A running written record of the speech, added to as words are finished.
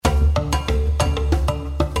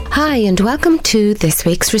Hi and welcome to this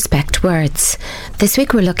week's Respect Words. This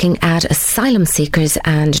week we're looking at asylum seekers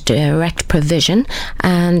and direct provision,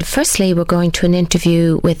 and firstly we're going to an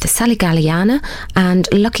interview with Sally Galiana and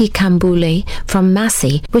Lucky Khambule from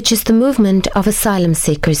MASI, which is the Movement of Asylum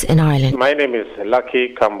Seekers in Ireland. My name is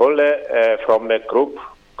Lucky Khambule from a group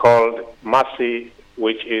called MASI,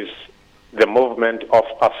 which is the Movement of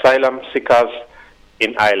Asylum Seekers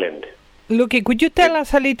in Ireland. Lucky, could you tell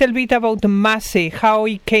us a little bit about MASI, how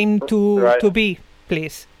it came to be,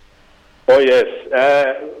 please? Oh, yes.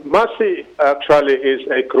 MASI actually is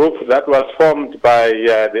a group that was formed by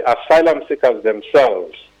the asylum seekers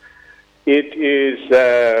themselves. It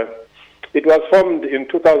was formed in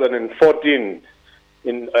 2014,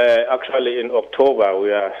 actually in October.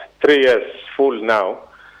 We are 3 years full now.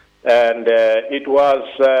 And it was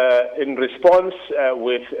in response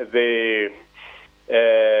with the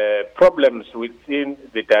problems within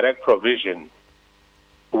the direct provision,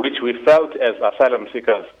 which we felt as asylum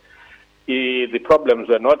seekers, the problems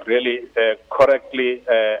were not really correctly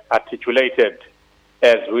articulated,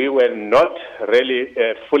 as we were not really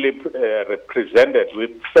fully represented. We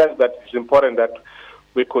felt that it's important that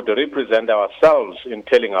we could represent ourselves in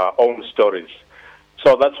telling our own stories.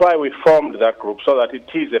 So that's why we formed that group, so that it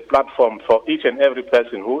is a platform for each and every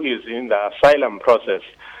person who is in the asylum process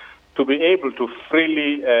to be able to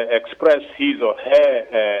freely express his or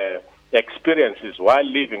her experiences while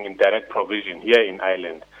living in direct provision here in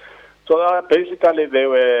Ireland. So basically there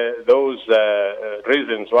were those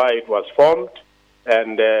reasons why it was formed,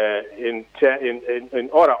 and in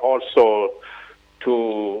order also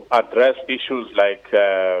to address issues like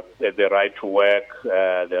the right to work,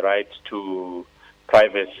 the right to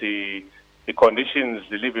privacy, the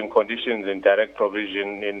living conditions in direct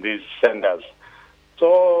provision in these centers.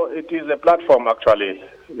 So it is a platform actually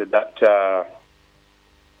that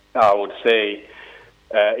I would say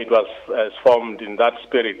it was formed in that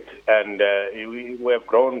spirit, and we have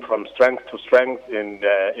grown from strength to strength in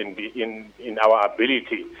our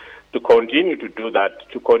ability to continue to do that,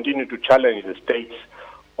 to continue to challenge the states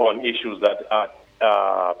on issues that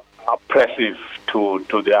are oppressive to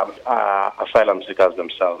the asylum seekers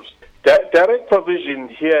themselves. Direct provision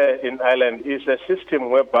here in Ireland is a system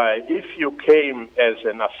whereby if you came as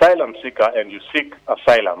an asylum seeker and you seek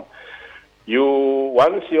asylum,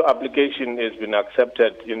 once your application has been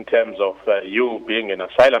accepted in terms of you being an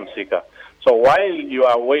asylum seeker, so while you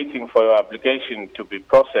are waiting for your application to be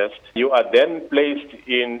processed, you are then placed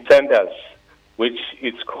in centers, which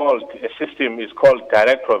a system is called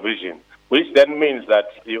direct provision, which then means that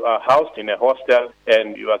you are housed in a hostel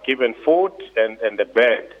and you are given food and a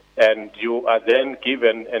bed. And you are then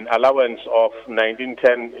given an allowance of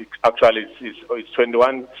 1910, actually it's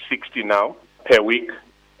 2160 now per week,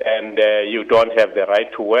 and you don't have the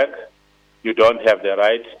right to work, you don't have the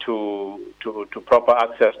right to proper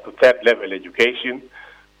access to third-level education.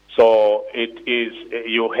 So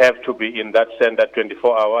you have to be in that center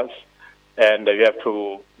 24 hours, and you have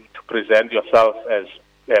to present yourself as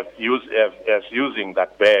using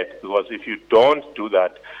that bed, because if you don't do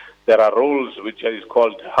that, there are rules which is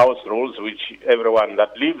called house rules, which everyone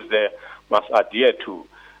that lives there must adhere to.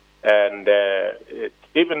 And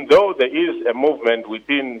even though there is a movement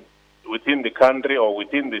within the country or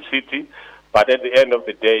within the city, but at the end of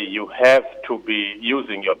the day, you have to be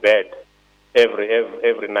using your bed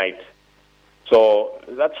every night. So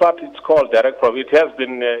that's what it's called, direct provision. It has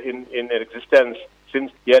been in existence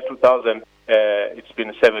since year 2000. It's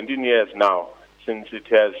been 17 years now since it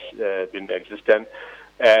has been existent.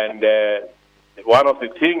 And one of the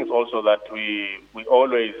things also that we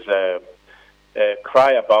always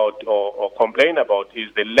cry about or complain about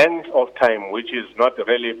is the length of time, which is not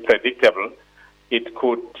really predictable. It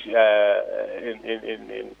could,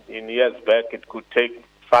 in years back, it could take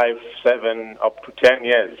 5, 7, up to 10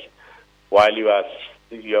 years while you are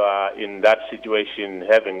in that situation,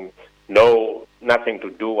 having nothing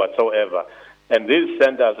to do whatsoever. And these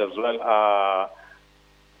centers as well are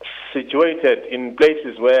situated in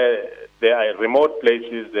places where there are remote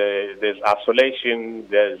places, there's isolation,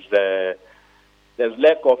 there's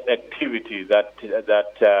lack of activity that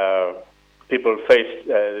people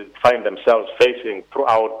find themselves facing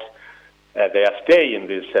throughout their stay in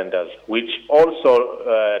these centers, which also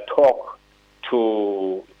talk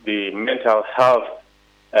to the mental health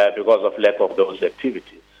because of lack of those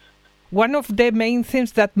activities. One of the main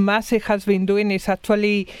things that MASI has been doing is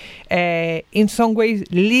actually, in some ways,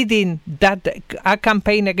 leading a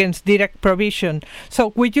campaign against direct provision.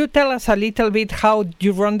 So would you tell us a little bit how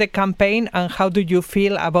you run the campaign and how do you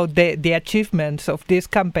feel about the achievements of this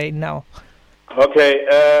campaign now? Okay.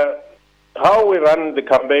 How we run the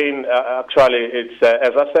campaign, actually, it's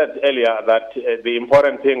as I said earlier, that the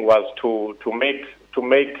important thing was to make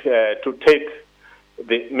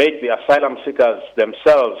the asylum seekers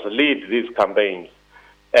themselves lead these campaigns,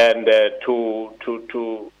 and to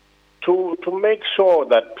make sure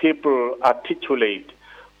that people articulate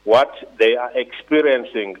what they are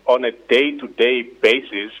experiencing on a day-to-day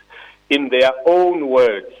basis in their own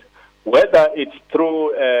words, whether it's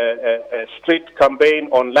through a street campaign,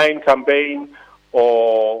 online campaign,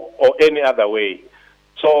 or any other way.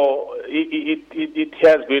 So it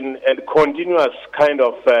has been a continuous kind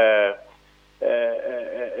of a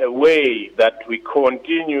way that we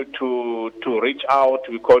continue to reach out.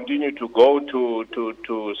 We continue to go to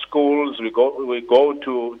schools. We go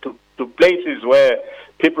to places where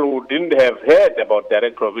people who didn't have heard about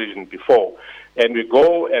direct provision before, and we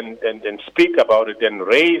go and speak about it and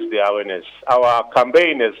raise the awareness. Our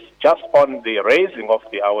campaign is just on the raising of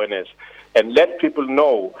the awareness and let people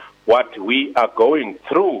know what we are going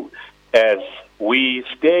through as we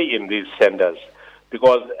stay in these centers.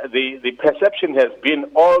 Because the perception has been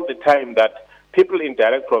all the time that people in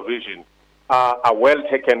direct provision are well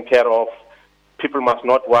taken care of. People must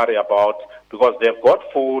not worry about, because they've got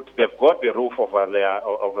food, they've got the roof over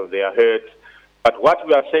their heads. But what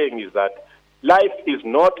we are saying is that life is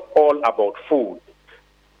not all about food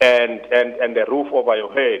and the roof over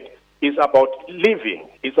your head. It's about living.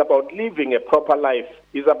 It's about living a proper life.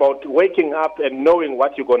 It's about waking up and knowing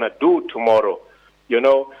what you're going to do tomorrow. You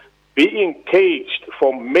know, being caged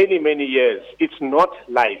for many, many years, it's not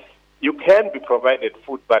life. You can be provided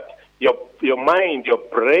food, but your mind, your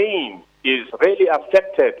brain is really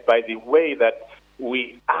affected by the way that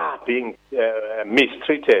we are being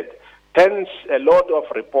mistreated. Hence, a lot of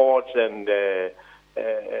reports and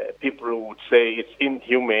people would say it's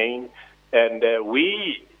inhumane, and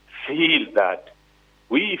we feel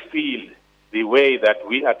the way that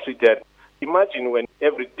we are treated. Imagine when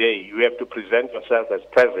every day you have to present yourself as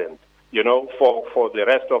present, you know, for the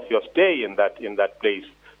rest of your stay in that place.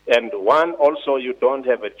 And one, also, you don't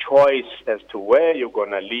have a choice as to where you're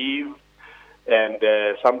going to live, and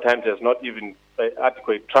sometimes there's not even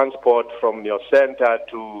adequate transport from your center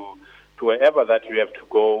to wherever that you have to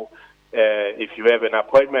go. If you have an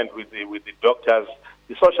appointment with the doctors,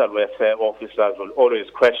 the social welfare officers will always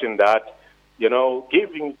question that, you know,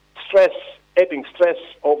 adding stress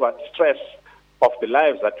over stress of the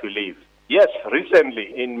lives that we live. Yes,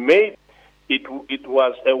 recently in May, it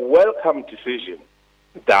was a welcome decision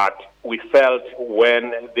that we felt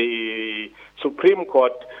when the Supreme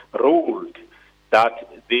Court ruled that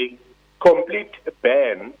the complete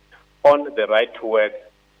ban on the right to work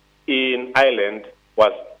in Ireland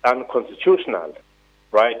was unconstitutional,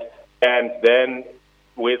 right? And then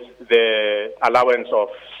with the allowance of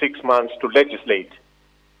 6 months to legislate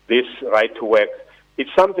this right to work,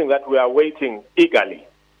 it's something that we are waiting eagerly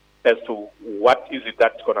as to what is it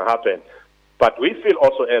that's going to happen. But we feel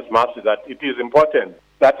also as MASI that it is important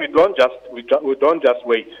that we don't just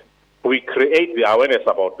wait. We create the awareness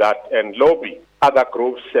about that and lobby other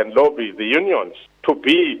groups and lobby the unions to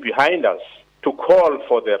be behind us, to call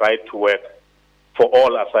for the right to work for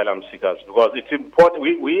all asylum seekers, because it's important.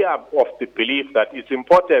 We are of the belief that it's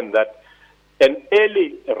important that an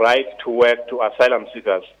early right to work to asylum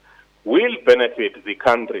seekers will benefit the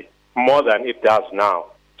country more than it does now.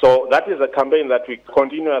 So that is a campaign that we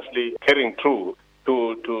continuously carrying through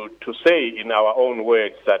to say in our own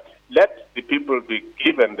words that let the people be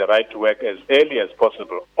given the right to work as early as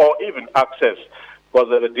possible, or even access, because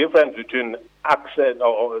there's a difference between access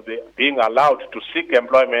or being allowed to seek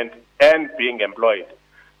employment and being employed.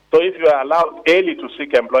 So if you are allowed early to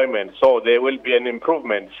seek employment, so there will be an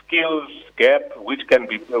improvement, skills gap, which can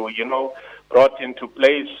be, brought into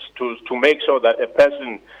place to make sure that a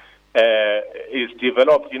person is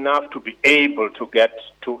developed enough to be able to get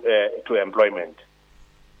to employment.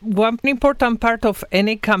 One important part of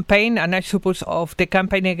any campaign, and I suppose of the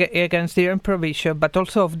campaign against direct provision, but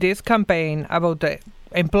also of this campaign about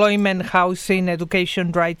employment, housing,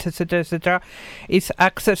 education rights, etc., is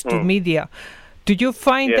access to media. Do you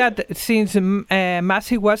find that since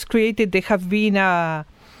MASI was created, there have been a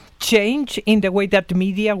change in the way that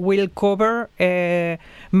media will cover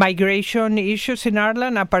migration issues in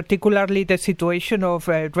Ireland, and particularly the situation of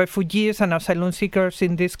refugees and asylum seekers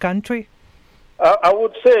in this country? I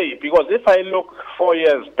would say, because if I look 4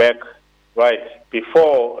 years back, right,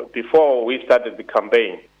 before we started the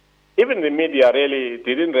campaign, even the media really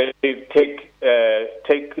didn't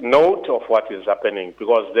take note of what is happening,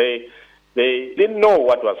 because they didn't know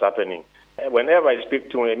what was happening. Whenever I speak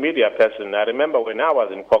to a media person, I remember when I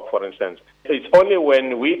was in Cork, for instance, it's only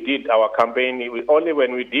when we did our campaign, only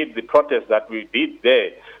when we did the protest that we did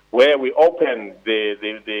there, where we opened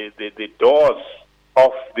the doors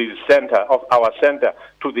of the center, of our center,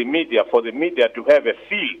 to the media, for the media to have a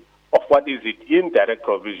feel of what is it indirect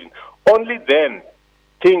provision. Only then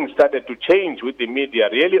things started to change with the media,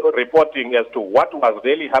 really reporting as to what was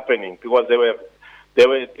really happening, because they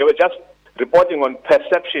were just reporting on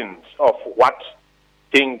perceptions of what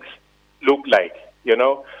things look like,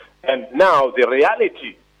 And now the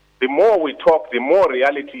reality, the more we talk, the more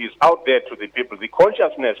reality is out there to the people. The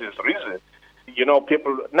consciousness is risen.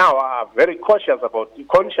 People now are very conscious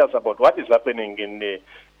about what is happening in the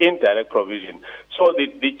indirect provision. So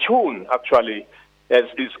the tune actually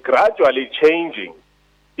is gradually changing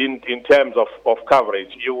in terms of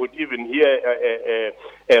coverage. You would even hear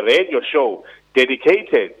a radio show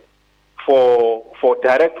dedicated for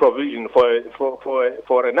direct provision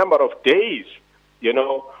for a number of days,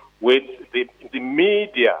 with the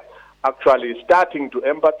media actually starting to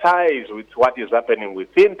empathize with what is happening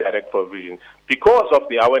within direct provision because of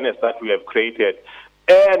the awareness that we have created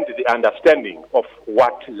and the understanding of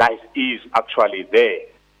what life is actually there.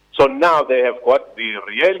 So now they have got the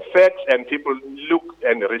real facts, and people look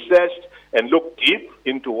and research and look deep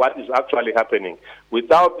into what is actually happening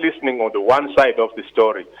without listening on the one side of the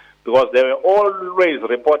story, because they were always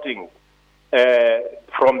reporting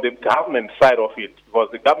from the government side of it, because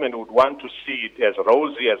the government would want to see it as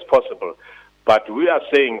rosy as possible. But we are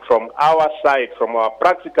saying from our side, from our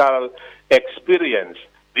practical experience,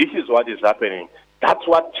 this is what is happening. That's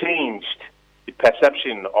what changed the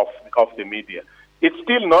perception of the media. It's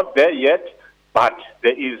still not there yet, but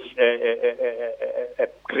there is a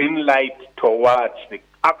green light towards the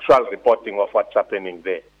actual reporting of what's happening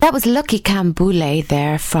there. That was Lucky Khambule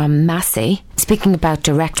there from MASI, speaking about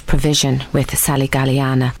direct provision with Sally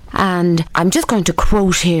Galiana. And I'm just going to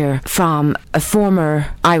quote here from a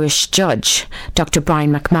former Irish judge, Dr.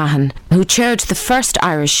 Brian McMahon, who chaired the first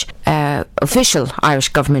official Irish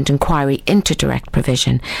government inquiry into direct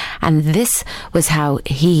provision. And this was how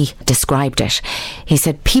he described it. He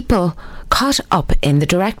said, people caught up in the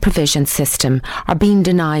direct provision system are being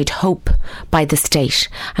denied hope by the state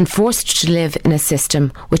and forced to live in a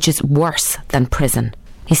system which is worse than prison.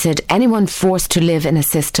 He said anyone forced to live in a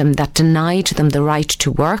system that denied them the right to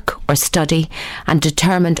work or study and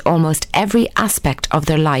determined almost every aspect of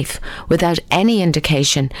their life without any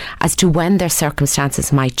indication as to when their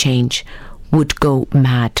circumstances might change would go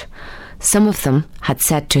mad. Some of them had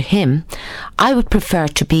said to him, I would prefer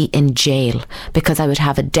to be in jail because I would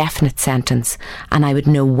have a definite sentence and I would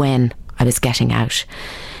know when I was getting out.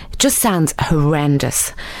 It just sounds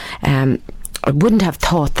horrendous. I wouldn't have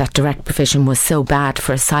thought that direct provision was so bad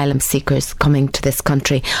for asylum seekers coming to this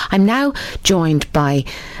country. I'm now joined by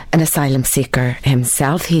an asylum seeker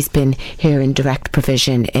himself. He's been here in direct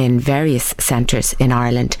provision in various centres in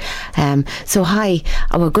Ireland. So hi,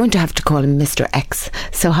 we're going to have to call him Mr. X.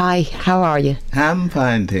 So hi, how are you? I'm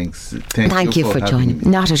fine, thanks. Thank you for joining.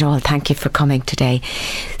 Not at all, thank you for coming today.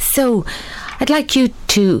 So I'd like you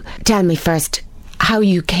to tell me first how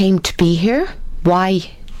you came to be here,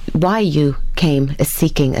 why you came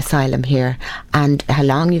seeking asylum here, and how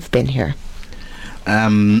long you've been here.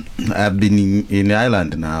 I've been in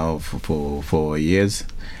Ireland now for 4 years.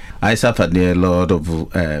 I suffered a lot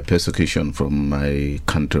of persecution from my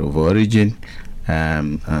country of origin,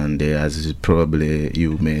 and as probably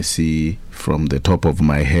you may see from the top of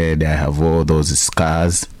my head, I have all those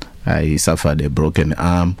scars. I suffered a broken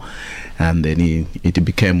arm, and then it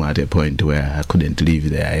became at a point where I couldn't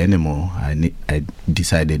live there anymore. I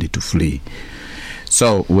decided to flee.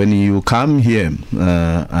 So when you come here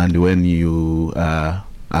and when you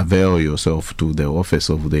avail yourself to the Office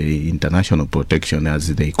of the International Protection,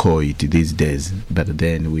 as they call it these days, but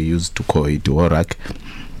then we used to call it ORAC,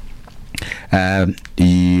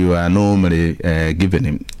 you are normally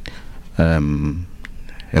given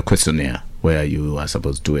a questionnaire where you are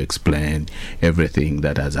supposed to explain everything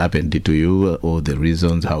that has happened to you, all the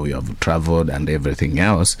reasons, how you have traveled and everything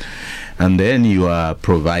else. And then you are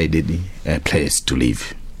provided a place to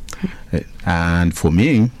live. And for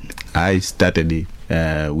me, I started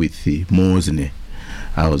with Mosne.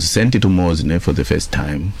 I was sent to Mosne for the first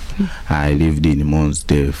time. I lived in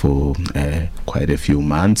Mosne for quite a few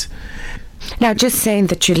months. Now, just saying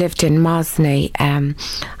that you lived in Mosne,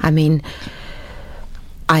 I mean,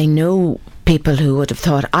 I know people who would have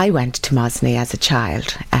thought I went to Mosne as a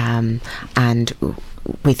child, and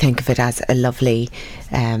we think of it as a lovely,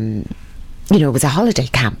 it was a holiday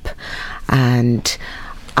camp, and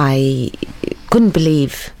I couldn't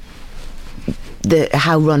believe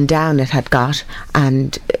how run down it had got,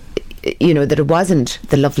 and that it wasn't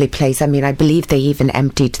the lovely place. I mean, I believe they even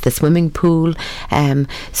emptied the swimming pool.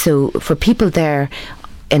 So for people there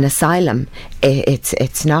in asylum,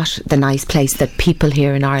 it's not the nice place that people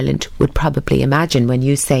here in Ireland would probably imagine when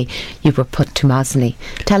you say you were put to MASI.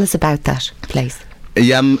 Tell us about that place.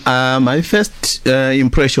 Yeah, my first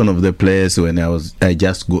impression of the place when I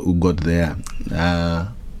just got there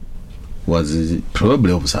was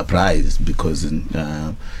probably of surprise, because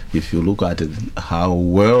if you look at it, how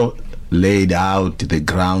well laid out the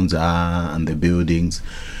grounds are and the buildings,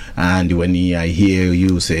 and when I hear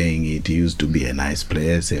you saying it used to be a nice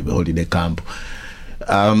place, a holiday camp,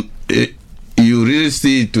 you really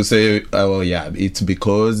see to say, oh yeah, it's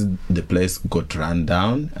because the place got run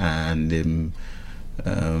down, and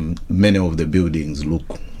many of the buildings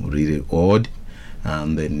look really odd,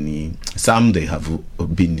 and then some they have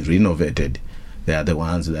been renovated. They are the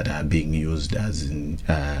ones that are being used as in,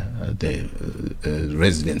 the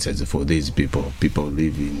residences for these people. People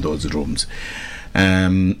live in those rooms.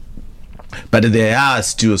 But there are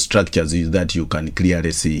still structures that you can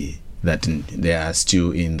clearly see that they are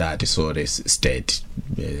still in that sorry state.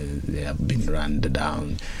 They have been run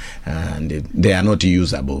down, and they are not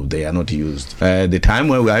usable. They are not used. The time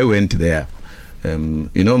when I went there,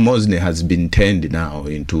 MASI has been turned now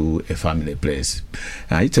into a family place.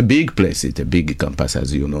 It's a big place. It's a big campus,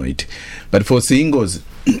 as you know it. But for singles,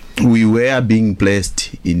 we were being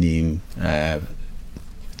placed in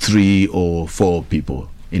 3 or 4 people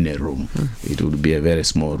in a room. It would be a very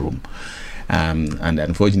small room. And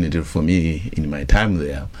unfortunately for me, in my time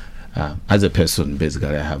there, as a person,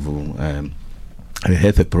 basically I have a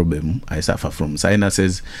health problem. I suffer from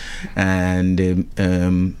sinuses, and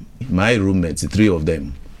my roommates, 3 of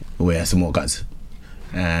them, were smokers.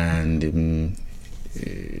 And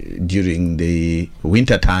during the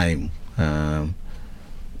winter time,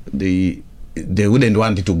 they wouldn't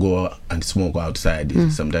want to go and smoke outside.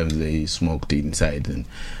 Sometimes they smoked inside,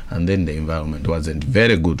 and then the environment wasn't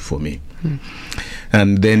very good for me.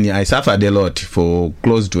 And then I suffered a lot for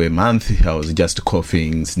close to a month. I was just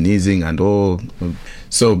coughing, sneezing, and all.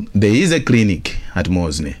 So there is a clinic at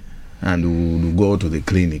MASI, and we go to the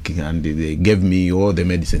clinic, and they gave me all the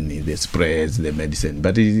medicine, the sprays, the medicine.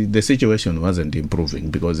 But the situation wasn't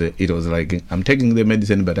improving, because it was like I'm taking the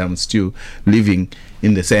medicine, but I'm still living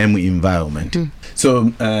in the same environment. So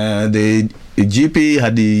the GP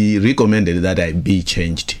had recommended that I be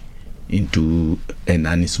changed into a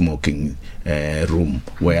non-smoking room,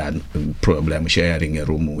 where probably I'm sharing a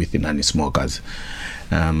room with non-smokers.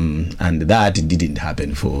 And that didn't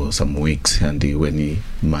happen for some weeks, and when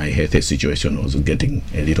my health situation was getting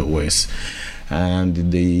a little worse,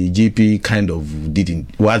 and the GP kind of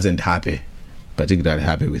wasn't particularly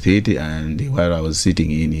happy with it. And while I was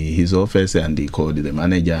sitting in his office, and he called the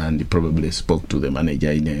manager, and he probably spoke to the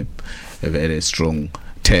manager in a very strong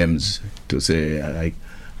terms to say,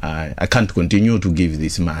 I can't continue to give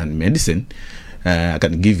this man medicine. I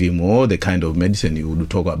can give him all the kind of medicine he would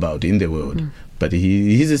talk about in the world. But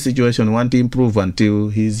his situation won't improve until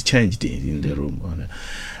he's changed in the room.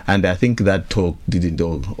 And I think that talk didn't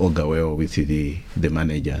augur well with the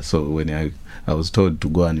manager. So when I was told to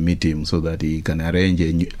go and meet him so that he can arrange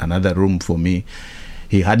another room for me,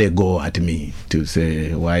 he had a go at me to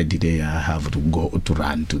say, why did I have to go to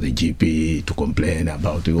run to the GP to complain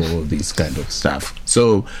about all this kind of stuff?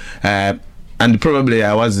 So, and probably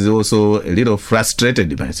I was also a little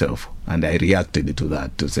frustrated myself, and I reacted to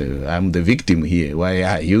that to say, I'm the victim here. Why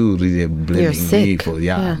are you really blaming me for?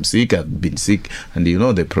 I'm sick. I've been sick, and you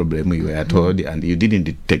know the problem you were told, and you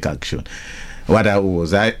didn't take action. What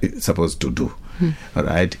was I supposed to do? All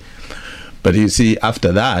right, but you see,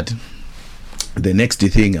 after that, the next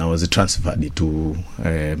thing, I was transferred to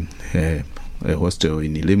a hostel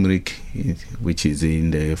in Limerick, which is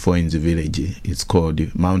in the Foynes village. It's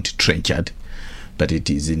called Mount Trenchard, but it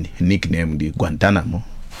is nicknamed Guantanamo.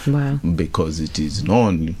 Wow. Because it is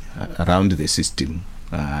known around the system,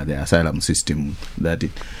 the asylum system, that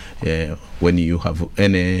when you have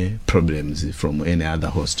any problems from any other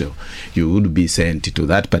hostel, you would be sent to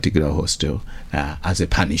that particular hostel as a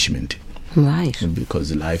punishment. Right.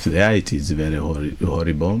 Because life there, it is very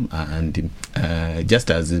horrible, and just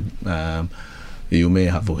as you may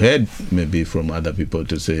have heard maybe from other people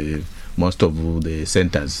to say, most of the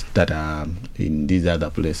centers that are in these other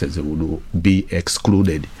places would be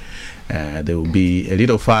excluded. They will be a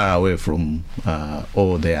little far away from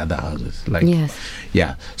all the other houses. Like, yes.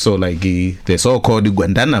 Yeah. So like the so-called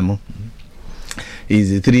Guantanamo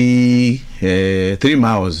is 3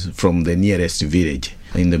 miles from the nearest village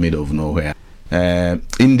in the middle of nowhere.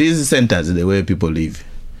 In these centers, the way people live,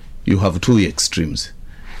 you have two extremes.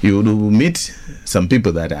 You will meet some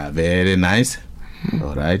people that are very nice,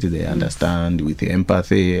 all right, they understand with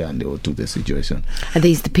empathy and to the situation. Are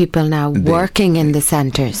these the people now working in the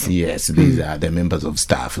centres? Yes, these are the members of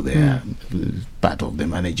staff. They are part of the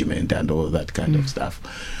management and all that kind of stuff.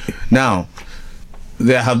 Now,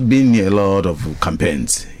 there have been a lot of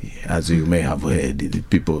campaigns, as you may have heard,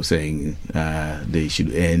 people saying they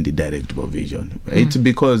should end the direct provision. It's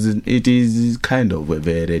because it is kind of a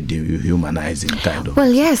very dehumanizing kind of...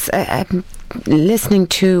 Well, yes, listening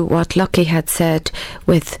to what Lucky had said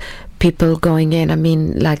with people going in, I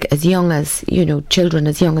mean, like as young as, children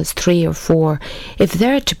as young as 3 or 4, if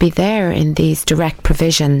they're to be there in these direct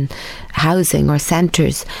provision housing or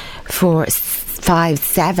centres for 5,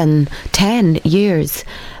 7, 10 years,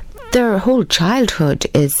 their whole childhood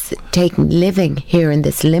is living here in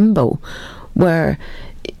this limbo where,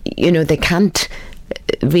 they can't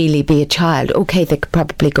really be a child. Okay, they could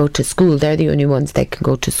probably go to school. They're the only ones that can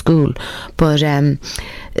go to school. But they're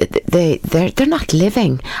not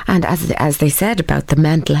living. And as they said about the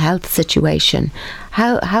mental health situation,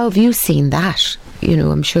 how have you seen that?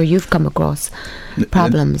 I'm sure you've come across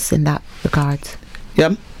problems in that regard.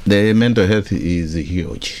 Yeah, the mental health is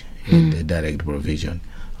huge in the direct provision.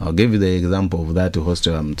 I'll give you the example of that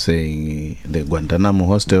hostel I'm saying, the Guantanamo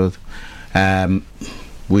hostel.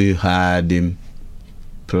 We had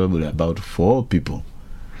probably about 4 people.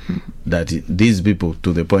 That these people,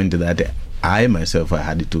 to the point that I myself, I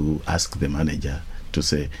had to ask the manager to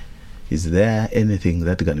say, is there anything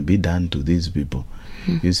that can be done to these people?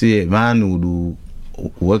 You see, a man would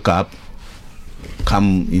wake up,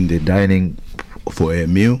 come in the dining for a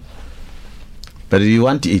meal, but you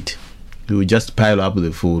want to eat. You just pile up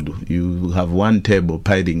the food. You have one table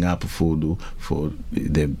piling up food for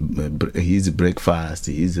his breakfast,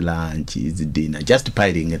 his lunch, his dinner, just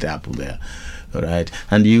piling it up there, all right?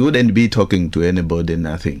 And you wouldn't be talking to anybody,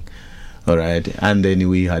 nothing, all right? And then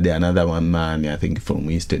we had another one man, I think from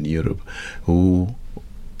Eastern Europe, who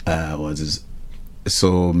was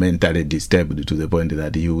so mentally disturbed to the point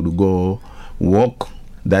that he would go walk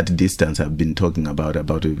that distance I've been talking about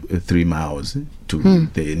 3 miles to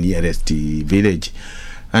the nearest village,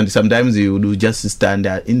 and sometimes you would just stand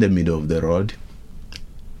in the middle of the road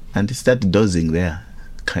and start dozing there,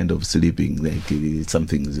 kind of sleeping like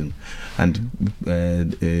something, and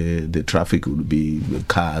the traffic would be,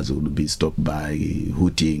 cars would be stopped by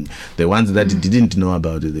hooting. The ones that didn't know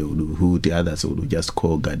about it, they would hoot. The others would just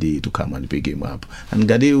call Gadi to come and pick him up, and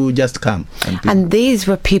Gadi would just come. And these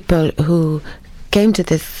were people who came to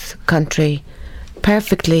this country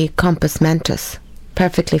perfectly compos mentis,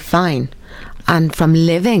 perfectly fine, and from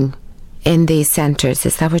living in these centres,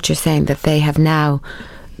 is that what you're saying, that they have now,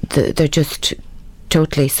 they're just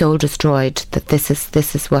totally soul destroyed, that this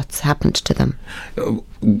is what's happened to them?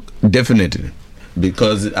 Definitely,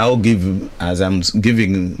 because I'll give, as I'm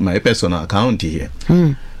giving my personal account here,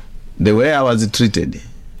 the way I was treated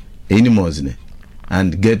in Mosne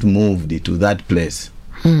and get moved to that place,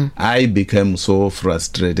 I became so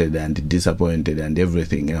frustrated and disappointed and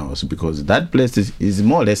everything else, because that place is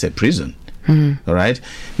more or less a prison. All right.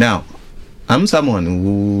 Now, I'm someone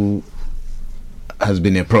who has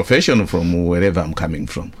been a professional from wherever I'm coming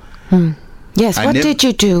from. Yes. What did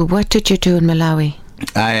you do? What did you do in Malawi?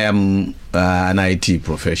 I am an IT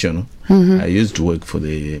professional. I used to work for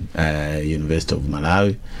the University of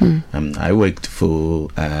Malawi. I worked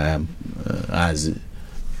for as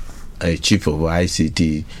a chief of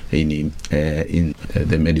ICT in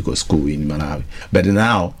the medical school in Malawi. But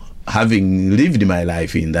now, having lived my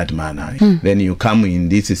life in that manner, then you come in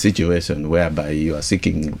this situation whereby you are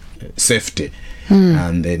seeking safety,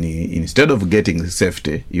 and then instead of getting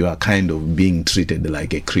safety, you are kind of being treated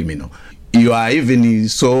like a criminal. You are even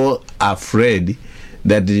so afraid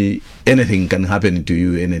that anything can happen to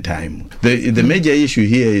you anytime. The major issue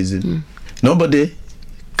here is nobody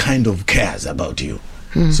kind of cares about you.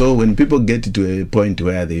 So when people get to a point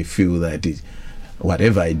where they feel that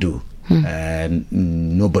whatever I do,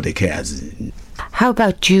 nobody cares. How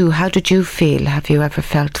about you? How did you feel? Have you ever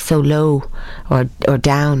felt so low or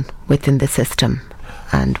down within the system?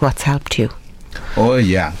 And what's helped you? Oh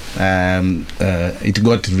yeah, it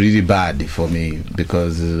got really bad for me,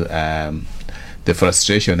 because the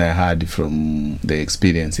frustration I had from the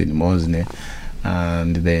experience in Mosne,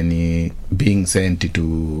 and then being sent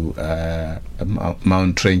to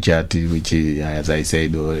Mount Trenchard, which is, as I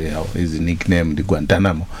said, is nicknamed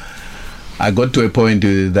Guantanamo. I got to a point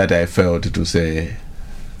that I felt to say,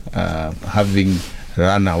 having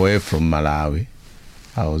run away from Malawi,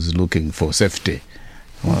 I was looking for safety.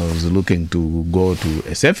 I was looking to go to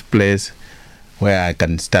a safe place where I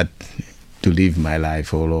can start to live my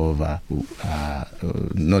life all over,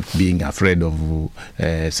 not being afraid of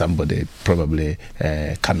somebody probably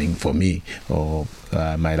coming for me or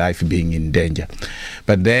my life being in danger.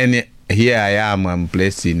 But then here I am, I'm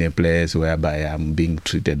placed in a place whereby I'm being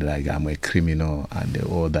treated like I'm a criminal and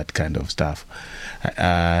all that kind of stuff.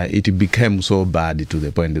 It became so bad to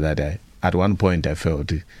the point that at one point I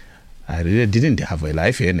felt I really didn't have a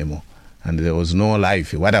life anymore. And there was no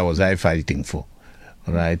life. What was I fighting for?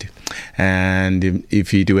 Right? And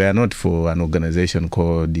if it were not for an organization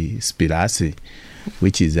called the Spirasi,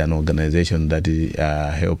 which is an organization that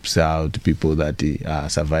helps out people that are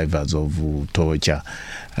survivors of torture,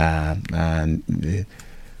 and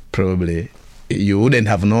probably you wouldn't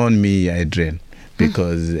have known me, Adrianne,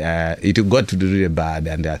 because it got really bad,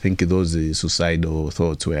 and I think those suicidal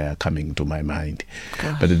thoughts were coming to my mind.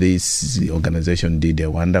 Gosh. But this organization did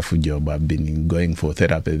a wonderful job. I've been going for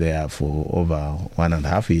therapy there for over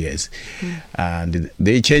 1.5 years, and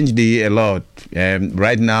they changed a lot.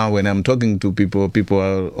 Right now, when I'm talking to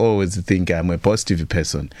people always think I'm a positive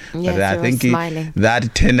person. Yes, but I think smiling. That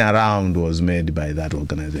turnaround was made by that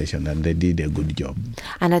organization, and they did a good job.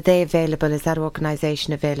 And are they available? Is that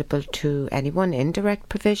organization available to anyone in direct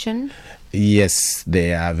provision? Yes,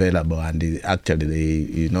 they are available, and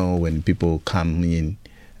actually, when people come in,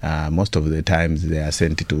 most of the times they are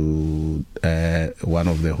sent to one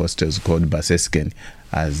of the hostels called Basesken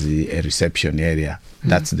as a reception area.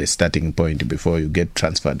 That's the starting point before you get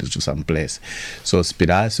transferred to some place. So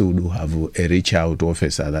Spiras would have a reach out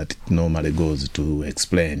officer that normally goes to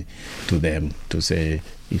explain to them, to say,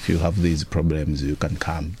 if you have these problems, you can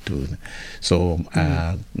come to. So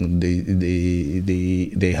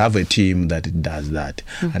they have a team that does that,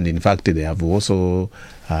 and in fact they have also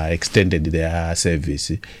extended their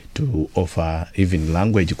service to offer even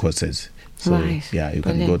language courses. So right. Yeah, you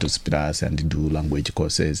Brilliant. can go to Spiras and do language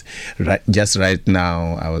courses. Just right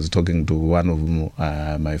now, I was talking to one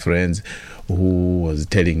of my friends who was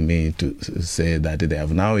telling me to say that they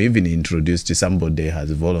have now even introduced, somebody has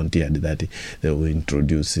volunteered that they will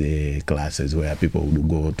introduce classes where people would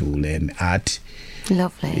go to learn art.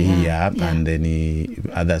 Lovely. Yeah. And then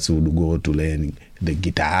others would go to learn the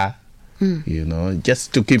guitar.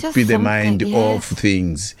 Just to keep the mind off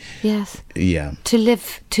things. Yes. Yeah. To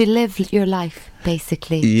live your life,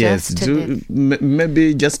 basically. Yes. Just to live.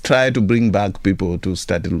 Maybe just try to bring back people to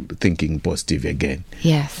start thinking positive again.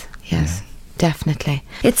 Yes. Definitely.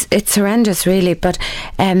 It's horrendous, really, but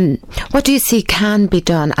what do you see can be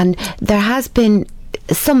done? And there has been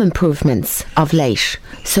some improvements of late.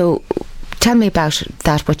 So tell me about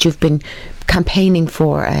that, what you've been campaigning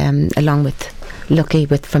for along with Lucky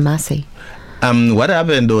from MASI. What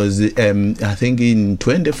happened was, I think in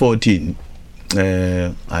 2014,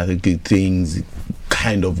 I think things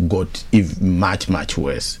kind of got much, much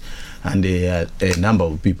worse. And a number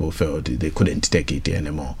of people felt they couldn't take it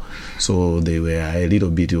anymore. So there were a little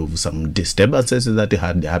bit of some disturbances that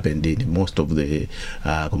had happened in most of the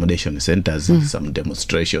accommodation centers, some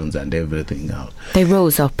demonstrations and everything else. They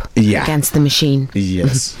rose up against the machine.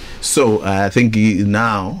 Yes. So I think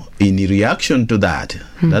now, in reaction to that,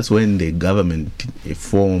 that's when the government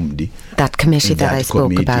formed that committee that I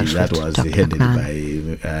spoke about. That was headed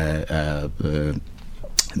by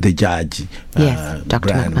the judge, Dr.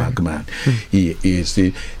 Brian McMahon.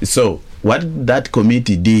 So what that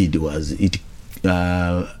committee did was it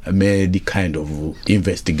made kind of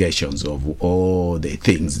investigations of all the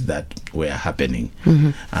things that were happening,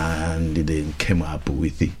 and then came up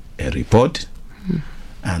with a report,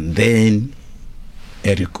 and then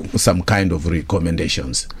some kind of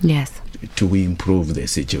recommendations. Yes. To improve the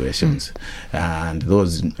situations, and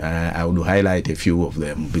those I would highlight a few of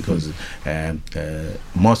them, because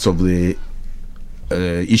most of the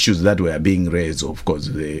issues that were being raised, of course,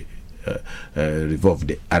 they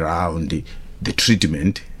revolved around the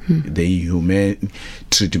treatment, the inhumane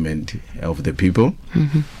treatment of the people,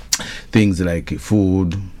 things like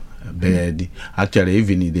food, bed. Actually,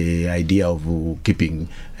 even the idea of keeping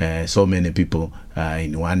so many people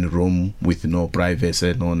in one room with no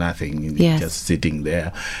privacy, no nothing, just sitting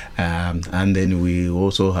there. And then we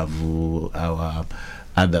also have our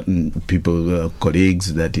other people,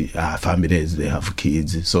 colleagues that are families, they have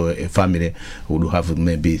kids. So a family would have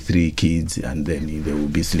maybe 3 kids, and then they will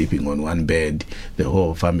be sleeping on one bed, the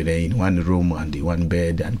whole family in one room and one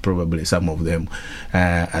bed, and probably some of them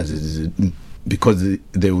because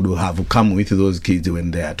they would have come with those kids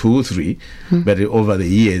when they are 2, 3, but over the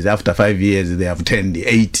years, after 5 years, they have 10,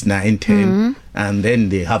 8, 9, 10, and then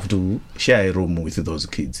they have to share a room with those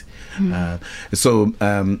kids. So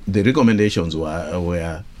the recommendations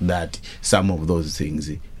were that some of those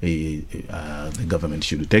things the government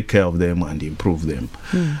should take care of them and improve them.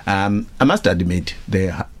 I must admit,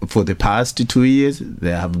 for the past 2 years,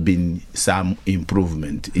 there have been some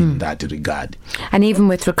improvement in that regard. And even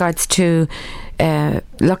with regards to,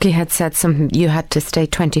 Lucky had said something, you had to stay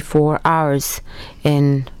 24 hours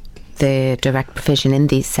in the direct provision in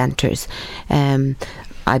these centres.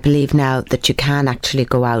 I believe now that you can actually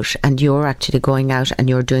go out, and you're actually going out and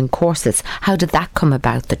you're doing courses. How did that come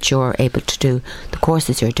about, that you're able to do the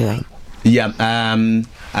courses you're doing? Yeah,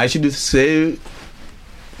 I should say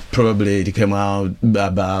probably it came out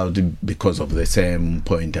about because of the same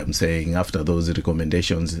point I'm saying. After those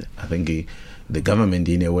recommendations, I think the government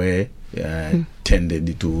in a way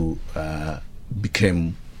tended to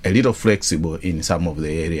become a little flexible in some of the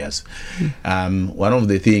areas. One of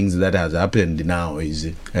the things that has happened now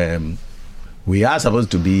is we are supposed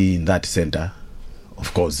to be in that center,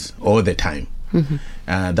 of course, all the time.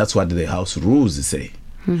 That's what the house rules say.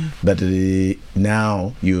 But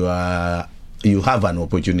now you have an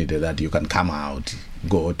opportunity that you can come out,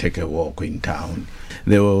 go take a walk in town.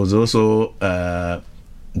 There was also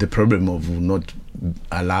the problem of not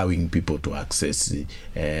allowing people to access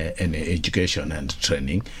an education and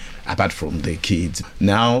training apart from the kids.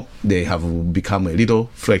 Now they have become a little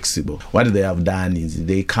flexible. What they have done is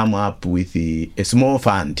they come up with a small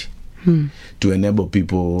fund to enable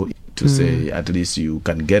people to say at least you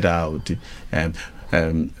can get out,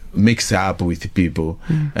 mix up with people.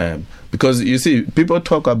 Because you see, people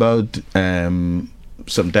talk about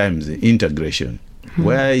sometimes integration,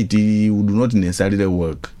 where it would not necessarily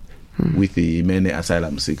work with the many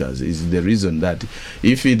asylum seekers. Is the reason that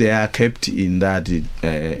if they are kept in that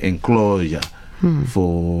enclosure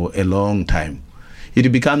for a long time, it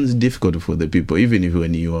becomes difficult for the people, even if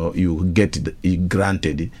when you get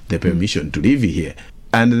granted the permission to live here.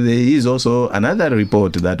 And there is also another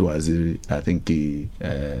report that was, I think,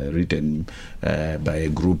 written by a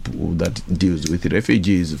group that deals with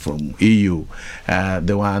refugees from EU,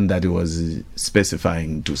 the one that was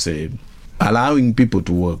specifying to say allowing people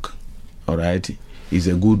to work, all right, is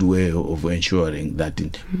a good way of ensuring that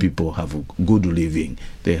people have good living.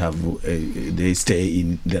 They stay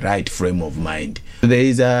in the right frame of mind. There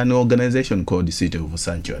is an organization called the City of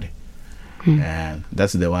Sanctuary.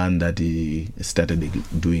 That's the one that started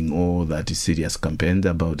doing all that serious campaigns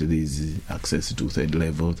about this access to third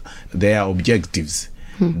levels. Their objectives,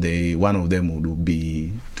 one of them would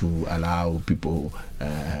be to allow people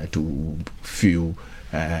to feel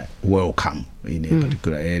welcome in a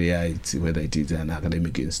particular area, whether it is an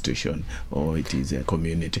academic institution or it is a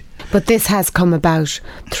community. But this has come about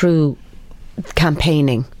through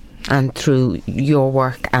campaigning and through your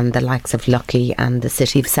work and the likes of Lucky and the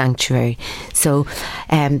City of Sanctuary. So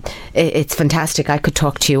it's fantastic. I could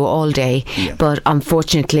talk to you all day, but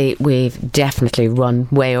unfortunately we've definitely run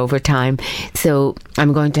way over time. So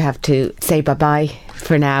I'm going to have to say bye-bye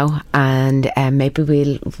for now, and maybe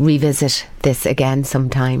we'll revisit this again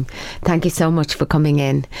sometime. Thank you so much for coming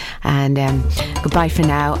in, and goodbye for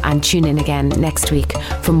now, and tune in again next week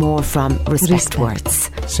for more from Respect Words.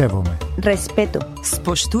 Σέβομαι. Respeto.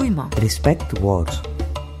 Spoštujmo. Respect Words.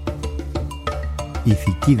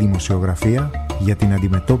 Ηθική δημοσιογραφία για την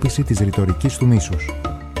αντιμετώπιση της ρητορικής του μίσους.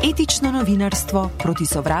 Etično novinarstvo proti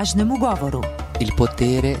sovražnemu govoru. Il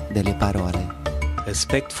potere delle parole.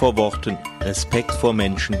 Respekt vor Worten, Respekt vor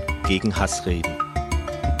Menschen gegen Hassreden.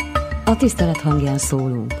 A tisztelet hangján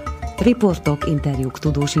szólunk. Riportok, interjúk,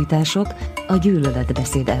 tudósítások a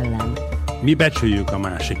gyűlöletbeszéd ellen. Mi becsüljük a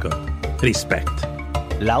másikat. Respect.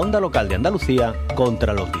 La onda local de Andalucía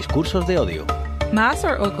contra los discursos de odio. Más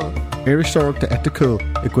or Ogle. Iristorg de Ethical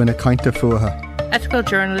y Gwynna Kainta Fuha. Ethical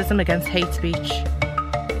journalism against hate speech.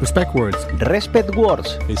 Respect Words. Respect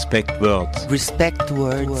Words. Respect Words. Respect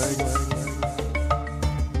Words.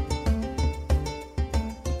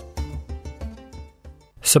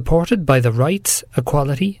 Supported by the Rights,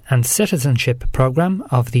 Equality and Citizenship Programme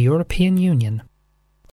of the European Union.